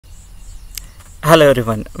Hello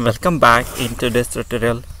everyone, welcome back into this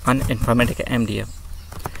tutorial on Informatica MDM.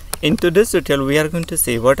 In today's tutorial we are going to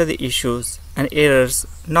see what are the issues and errors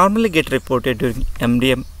normally get reported during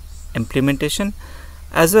MDM implementation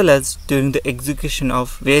as well as during the execution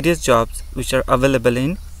of various jobs which are available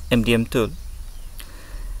in MDM tool.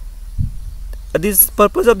 The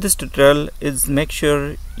purpose of this tutorial is make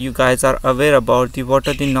sure you guys are aware about what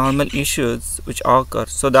are the normal issues which occur,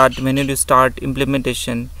 so that when you start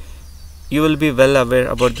implementation you will be well aware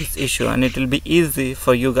about this issue and it will be easy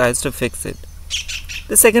for you guys to fix it.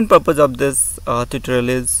 The second purpose of this tutorial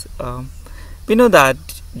is we know that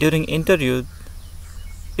during interview,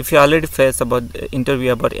 if you already face about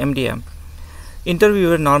interview about MDM,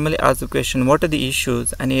 interviewer normally asks the question, what are the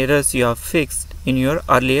issues and errors you have fixed in your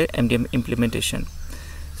earlier MDM implementation.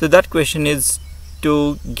 So that question is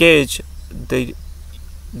to gauge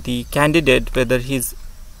the candidate whether he's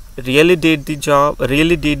really did the job,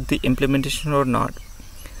 really did the implementation or not.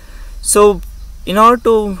 So in order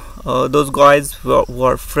to those guys who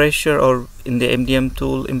are fresher or in the MDM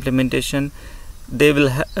tool implementation, they will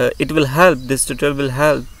this tutorial will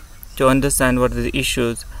help to understand what are the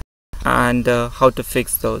issues and how to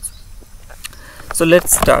fix those. So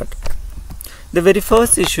let's start. The very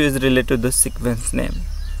first issue is related to the sequence name.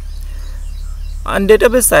 On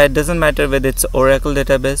database side, doesn't matter whether it's Oracle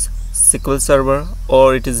database, SQL Server,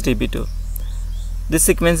 or it is DB2. This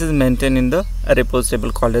sequence is maintained in the repos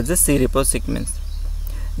table called as the cRepos sequence.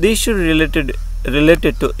 The issue related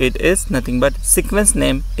to it is nothing but sequence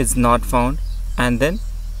name is not found and then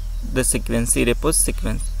the sequence cRepos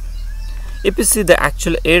sequence. If you see the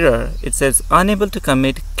actual error, it says unable to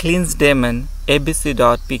commit cleans daemon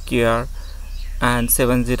abc.pqr and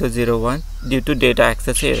 7001 due to data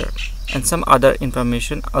access error, and some other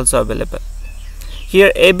information also available.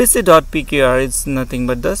 Here abc.pqr is nothing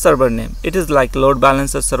but the server name. It is like load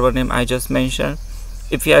balancer server name I just mentioned.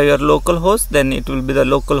 If you have your local host, then it will be the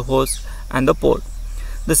local host and the port.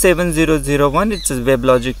 The 7001, it's a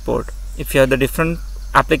WebLogic port. If you have the different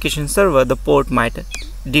application server, the port might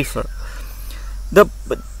differ. But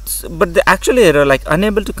the actual error, like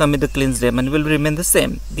unable to commit the cleans daemon, will remain the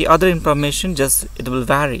same. The other information it will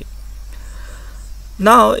vary.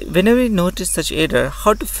 Now whenever you notice such error,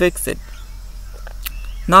 how to fix it?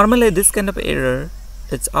 Normally this kind of error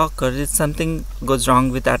occurs if something goes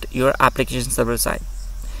wrong with your application server side.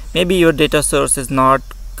 Maybe your data source is not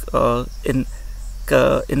in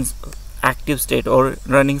active state or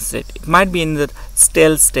running state. It might be in the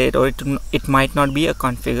stale state, or it might not be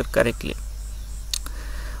configured correctly.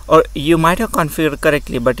 Or you might have configured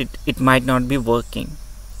correctly, but it might not be working.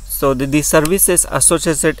 So the services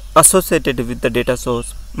associated with the data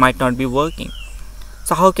source might not be working.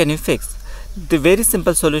 So how can you fix? The very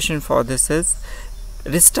simple solution for this is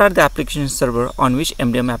restart the application server on which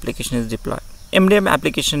MDM application is deployed. MDM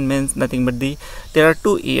application means nothing but there are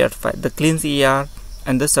two ER files, the cleans ER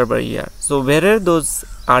and the server ER. So wherever those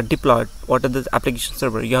are deployed, what are the application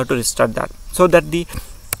server, you have to restart that, so that the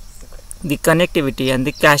connectivity and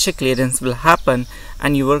the cache clearance will happen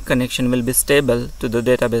and your connection will be stable to the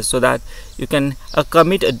database, so that you can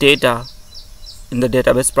commit a data in the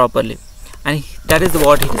database properly. And that is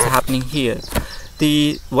what is happening here.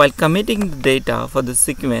 While committing the data for the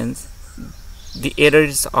sequence, the error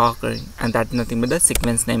is occurring, and that's nothing but the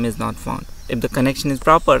sequence name is not found. If the connection is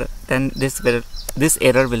proper, then this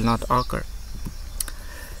error will not occur.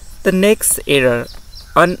 The next error,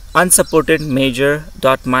 unsupported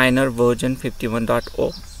major.minor version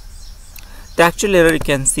 51.0. The actual error, you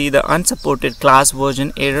can see the unsupported class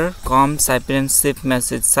version error, com.informatica.mdm.util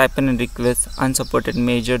message siphon request unsupported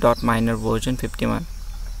major.minor version 51.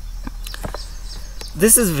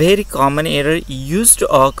 This is very common error used to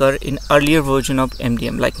occur in earlier version of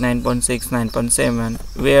MDM like 9.6,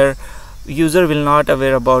 9.7, where user will not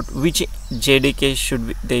aware about which JDK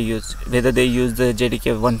they use, whether they use the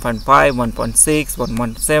JDK 1.5, 1.6,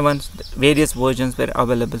 1.7, various versions were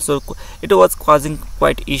available. So it was causing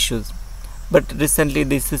quite issues. But recently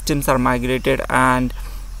the systems are migrated and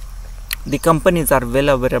the companies are well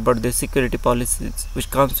aware about the security policies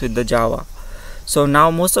which comes with the Java. So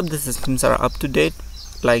now most of the systems are up to date.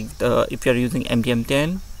 Like if you are using MDM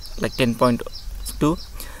 10, like 10.2,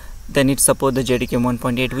 then it supports the JDK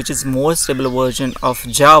 1.8, which is more stable version of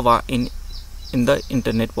Java in the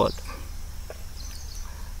internet world.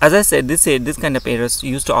 As I said, this kind of errors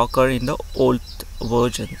used to occur in the old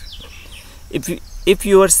versions. If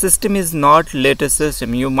your system is not latest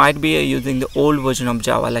system, you might be using the old version of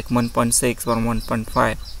Java like 1.6 or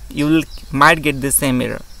 1.5. You might get the same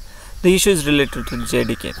error. The issue is related to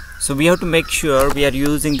JDK. So we have to make sure we are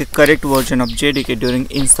using the correct version of JDK during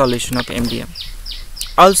installation of MDM.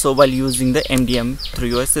 also while using the MDM through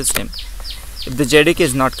your system. If the JDK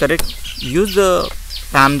is not correct, use the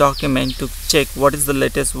PAM document to check what is the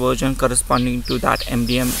latest version corresponding to that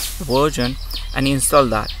MDM version and install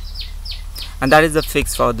that. And that is the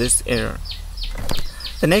fix for this error.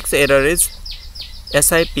 The next error is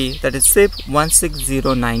SIP, that is SIP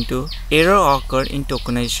 16092, error occurred in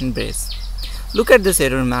tokenization base. Look at this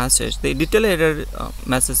error message. The detailed error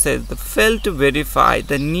message says the failed to verify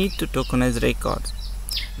the need to tokenize records.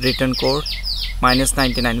 Return code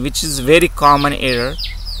 -99, which is very common error.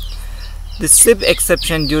 The SIP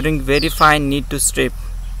exception during verify need to strip,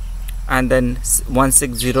 and then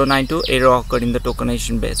 16092 error occurred in the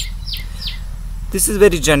tokenization base. This is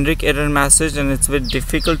very generic error message and it's very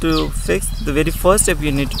difficult to fix. The very first step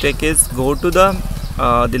you need to take is go to the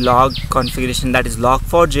log configuration, that is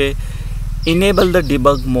log4j, enable the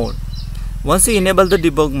debug mode. Once you enable the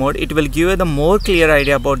debug mode, it will give you the more clear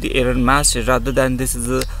idea about the error message rather than this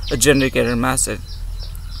is a generic error message.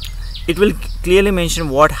 It will clearly mention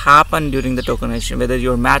what happened during the tokenization, whether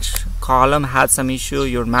your match column had some issue,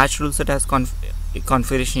 your match rule set has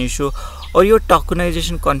configuration issue, or your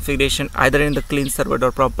tokenization configuration either in the clean server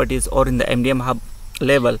or properties or in the MDM hub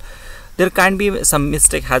level. There can be some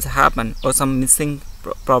mistake has happened or some missing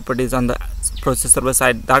properties on the process server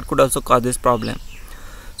side that could also cause this problem.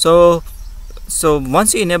 So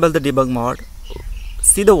once you enable the debug mode,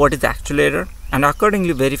 see what is the actual error and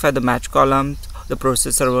accordingly verify the match columns, the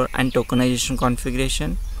process server and tokenization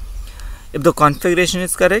configuration. If the configuration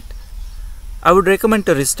is correct, I would recommend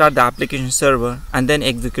to restart the application server and then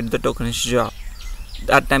execute the tokenization job.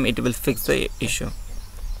 That time it will fix the issue.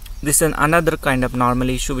 This is another kind of normal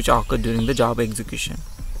issue which occurred during the job execution.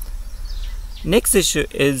 Next issue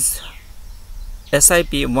is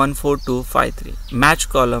SIP 14253, match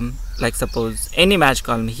column, like suppose any match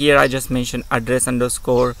column. Here I just mentioned address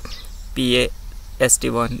underscore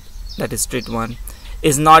PAST1, that is street 1,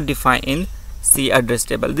 is not defined in C address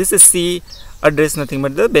table. This is C address, nothing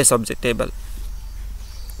but the base object table.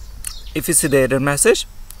 If you see the error message,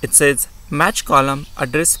 it says match column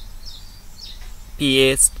address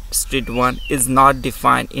PA street 1 is not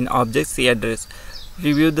defined in object C address.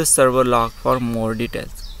 Review the server log for more details.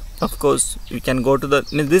 Of course, you can go to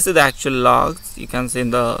this is the actual logs. You can see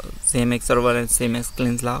in the CMX server and CMX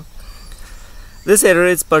cleans log. This error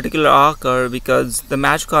is particularly occur because the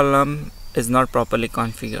match column is not properly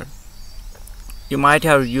configured. You might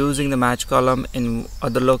have using the match column in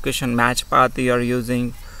other location, match path you are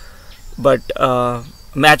using, but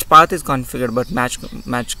match path is configured but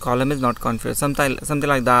match column is not configured. Something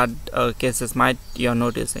like that cases might you are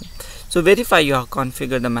noticing. So verify you have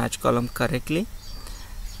configured the match column correctly,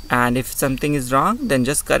 and if something is wrong then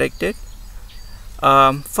just correct it.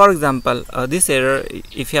 For example, this error,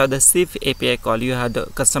 if you have the SIP API call, you have the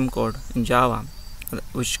custom code in Java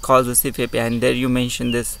which calls the SIP API and there you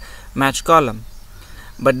mention this match column,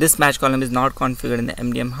 but this match column is not configured in the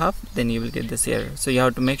MDM hub, then you will get this error. So you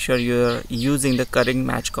have to make sure you are using the correct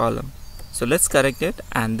match column. So let's correct it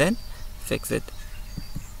and then fix it.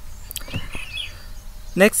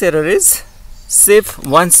 Next error is SIP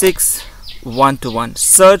 16121,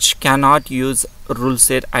 search cannot use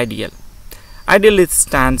ruleset IDL. IDL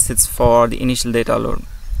stands for the initial data load.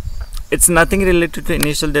 It's nothing related to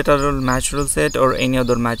initial data load match rule set or any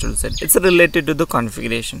other match rule set. It's related to the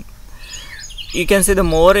configuration. You can see the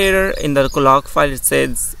more error in the log file. It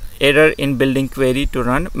says error in building query to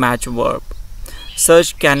run match verb.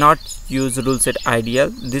 Search cannot use rule set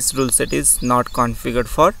IDL. This rule set is not configured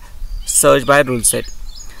for search by rule set.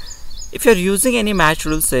 If you are using any match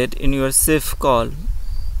rule set in your SIP call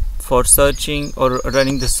for searching or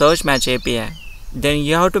running the search match API, then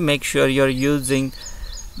you have to make sure you are using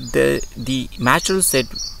the match rule set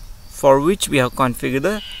for which we have configured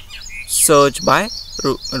the search by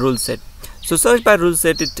rule set. So search by rule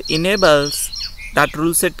set, it enables that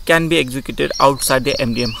rule set can be executed outside the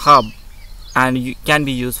MDM hub and can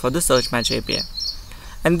be used for the search match API.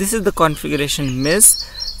 And this is the configuration miss.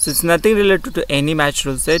 So it's nothing related to any match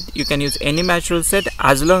rule set. You can use any match rule set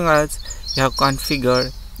as long as you have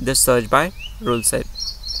configured the search by rule set.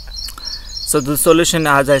 So the solution,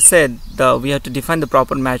 as I said, we have to define the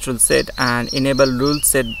proper match rule set and enable rule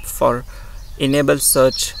set for enable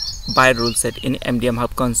search by rule set in MDM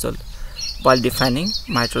hub console while defining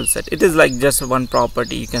match rule set. It is like just one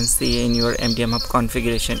property you can see in your MDM hub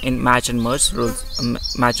configuration in match and merge rules,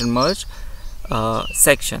 match and merge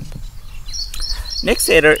section. Next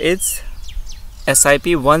error is SIP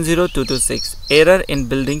 10226, error in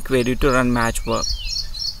building query to run match verb.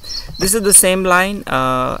 This is the same line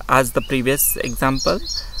as the previous example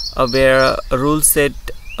where a rule set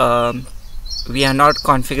we are not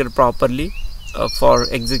configured properly for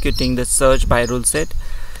executing the search by rule set.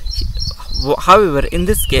 However, in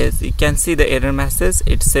this case, you can see the error message.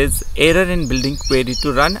 It says error in building query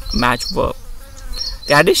to run match verb.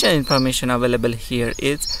 The additional information available here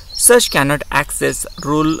is search cannot access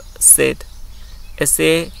rule set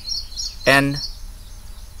SAN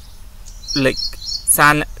like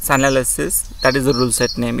analysis, that is the rule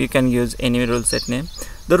set name. You can use any rule set name.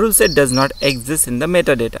 The rule set does not exist in the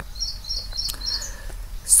metadata.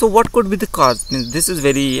 So what could be the cause? This is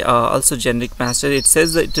very also generic message. It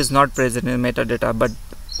says that it is not present in metadata, but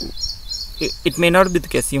it may not be the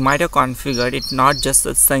case. You might have configured it not just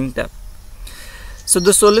synced up. So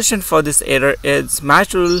the solution for this error is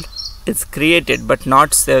match rule is created but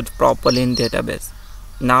not saved properly in database.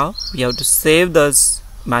 Now we have to save this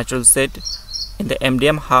match rule set in the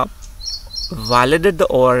MDM hub, validate the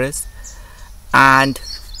ORS, and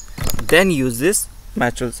then use this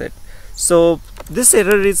match rule set. So this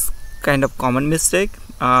error is kind of common mistake.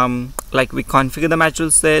 Like we configure the match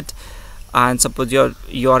rule set, and suppose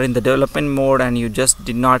you are in the development mode and you just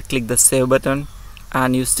did not click the save button,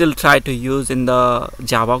 and you still try to use in the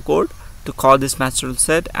Java code to call this match rule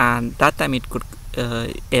set, and that time it could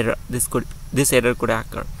error. This error could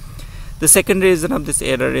occur. The second reason of this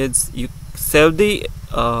error is you save the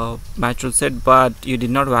match rule set, but you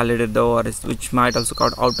did not validate the ORS, which might also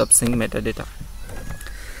cause out of sync metadata.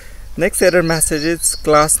 Next error message is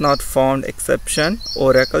class not found exception,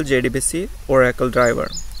 Oracle JDBC, Oracle driver.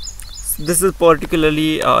 This is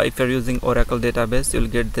particularly if you're using Oracle database, you'll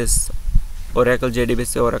get this Oracle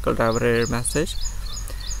JDBC, Oracle driver error message.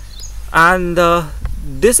 And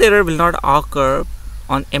this error will not occur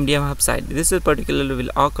on MDM hub side. This is particularly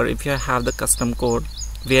will occur if you have the custom code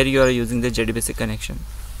where you are using the JDBC connection.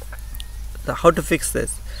 How to fix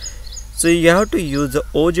this? So you have to use the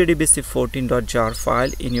ojdbc14.jar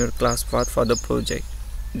file in your class path for the project.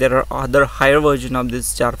 There are other higher version of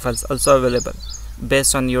this jar files also available.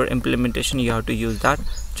 Based on your implementation, you have to use that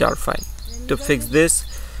jar file to fix this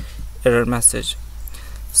error message.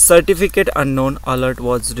 Certificate unknown alert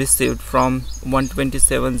was received from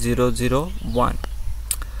 127.0.0.1.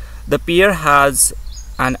 The peer has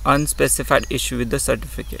an unspecified issue with the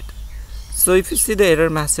certificate. So if you see the error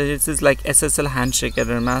message, it is like SSL handshake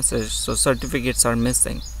error message. So certificates are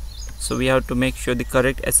missing. So we have to make sure the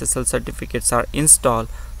correct SSL certificates are installed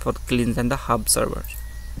for cleans and the hub server.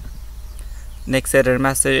 Next error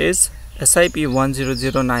message is SIP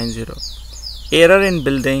 10090. Error in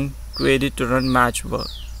building query to run match verb.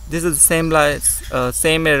 This is the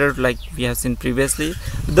same error like we have seen previously.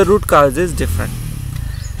 The root cause is different.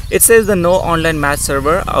 It says the no online match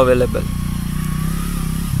server available.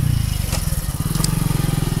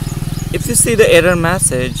 If you see the error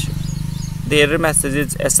message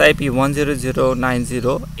is SIP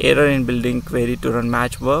 10090, error in building query to run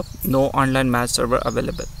match verb, no online match server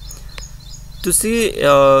available. To see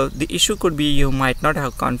the issue could be you might not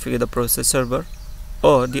have configured the process server,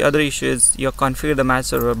 or the other issue is you have configured the match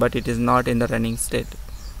server but it is not in the running state.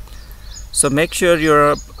 So make sure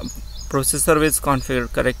your process server is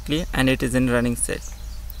configured correctly and it is in running state.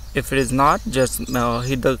 If it is not, just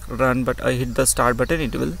hit the run but hit the start button,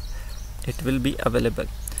 it will be available.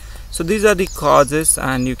 So these are the causes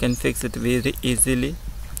and you can fix it very easily,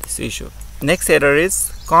 this issue. Next error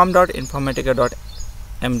is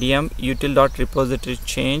com.informatica.mdm.util.repository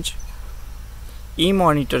change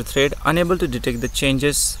eMonitor thread unable to detect the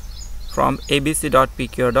changes from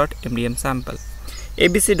abc.pqr.mdm sample.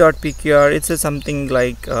 abc.pqr, it's something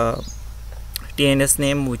like TNS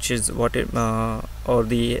name, which is what it, or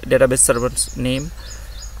the database server's name,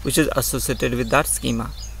 which is associated with that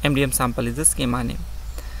schema. MDM sample is the schema name.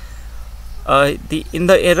 In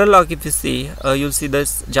the error log, if you see, you'll see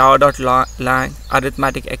this java.lang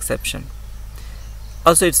arithmetic exception.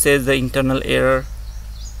 Also it says the internal error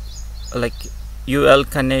like UL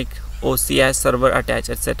connect, OCI server attach,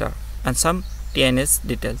 etc., and some TNS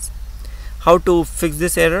details. How to fix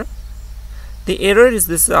this error? The error is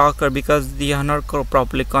this occur because the not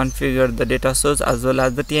properly configured the data source as well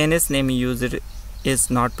as the TNS name you use is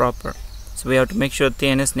not proper. So we have to make sure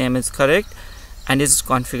TNS name is correct and is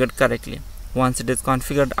configured correctly. Once it is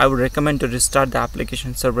configured, I would recommend to restart the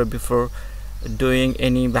application server before doing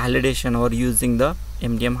any validation or using the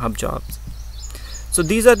MDM hub jobs. So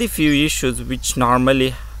these are the few issues which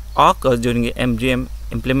normally occur during the MDM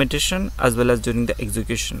implementation as well as during the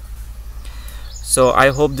execution. So I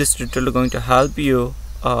hope this tutorial is going to help you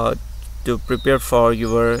to prepare for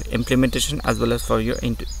your implementation as well as for your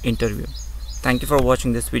interview. Thank you for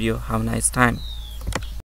watching this video. Have a nice time.